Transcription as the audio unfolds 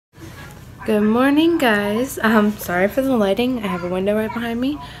Good morning, guys. Sorry for the lighting. I have a window right behind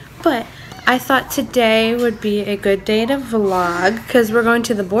me, but I thought today would be a good day to vlog because we're going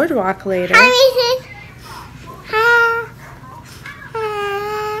to the boardwalk later. Hi, Mason.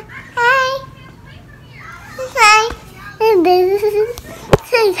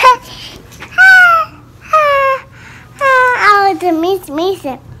 Oh, the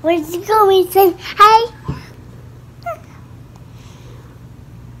Mason. Where'd you go, Mason? Hi.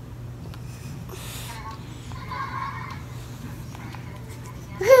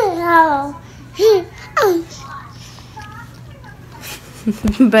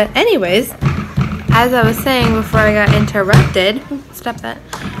 But anyways, as I was saying before I got interrupted, stop that.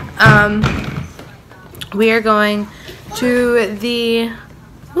 We are going to the.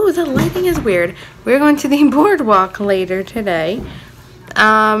 Ooh, the lighting is weird. We're going to the boardwalk later today.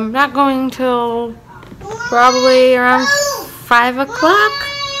 Not going till probably around 5 o'clock.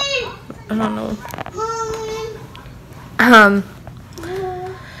 I don't know.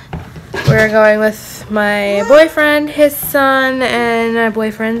 We're going with my boyfriend, his son, and my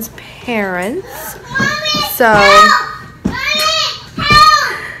boyfriend's parents. So,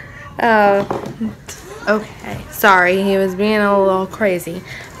 okay. Sorry, he was being a little crazy.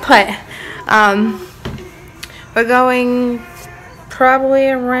 But, we're going probably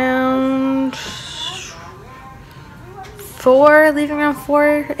around 4, leaving around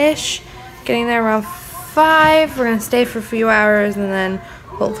 4-ish, getting there around 5. We're going to stay for a few hours and then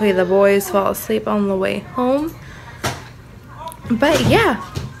hopefully the boys fall asleep on the way home. But yeah,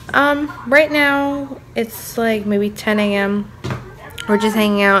 right now it's like maybe 10 a.m. We're just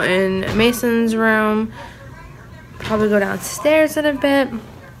hanging out in Mason's room. Probably go downstairs in a bit.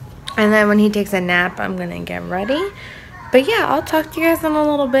 And then when he takes a nap, I'm going to get ready. But yeah, I'll talk to you guys in a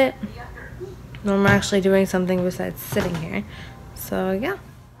little bit. I'm actually doing something besides sitting here. So yeah.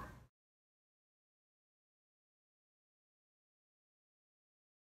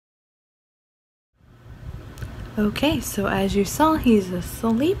 Okay, so as you saw, he's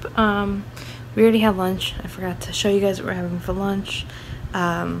asleep. We already had lunch. I forgot to show you guys what we're having for lunch.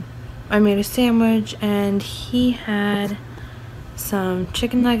 I made a sandwich and he had some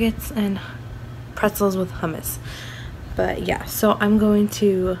chicken nuggets and pretzels with hummus. But yeah, so I'm going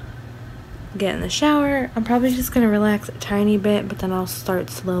to get in the shower. I'm probably just going to relax a tiny bit, but then I'll start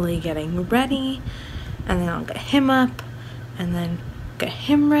slowly getting ready. And then I'll get him up and then get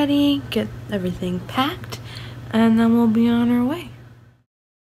him ready, get everything packed. And then we'll be on our way.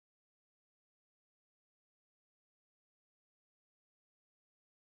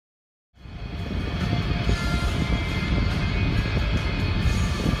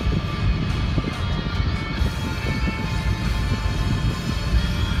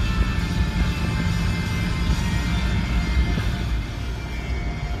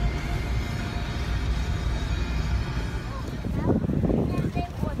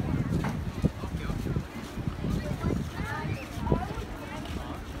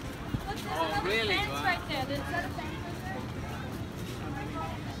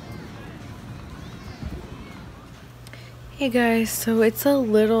 Hey guys, so it's a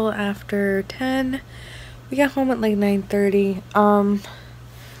little after 10. We got home at like 9:30.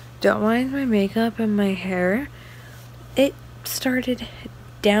 Don't mind my makeup and my hair. It started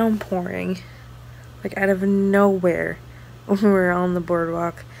downpouring like out of nowhere when we were on the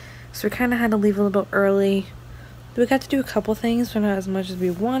boardwalk. So we kind of had to leave a little early. We got to do a couple things, but not as much as we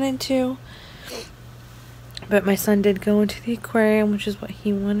wanted to. But my son did go into the aquarium, which is what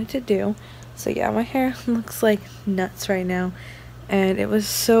he wanted to do. So yeah, my hair looks like nuts right now. And it was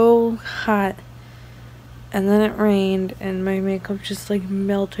so hot. And then it rained and my makeup just like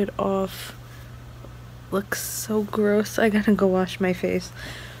melted off. Looks so gross. I gotta go wash my face.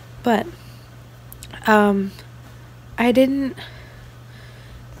 But I didn't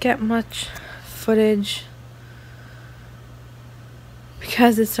get much footage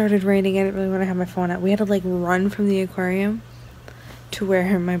because it started raining. I didn't really want to have my phone out. We had to like run from the aquarium to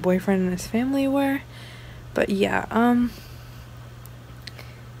where my boyfriend and his family were. But yeah,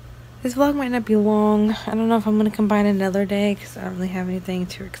 this vlog might not be long. I don't know if I'm gonna combine another day because I don't really have anything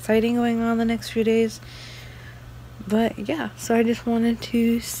too exciting going on the next few days. But yeah, so I just wanted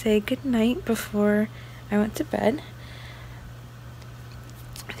to say good night before I went to bed.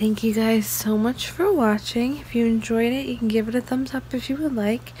 Thank you guys so much for watching. If you enjoyed it, you can give it a thumbs up if you would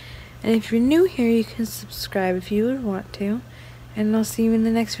like. And if you're new here, you can subscribe if you would want to. And I'll see you in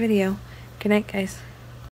the next video. Good night, guys.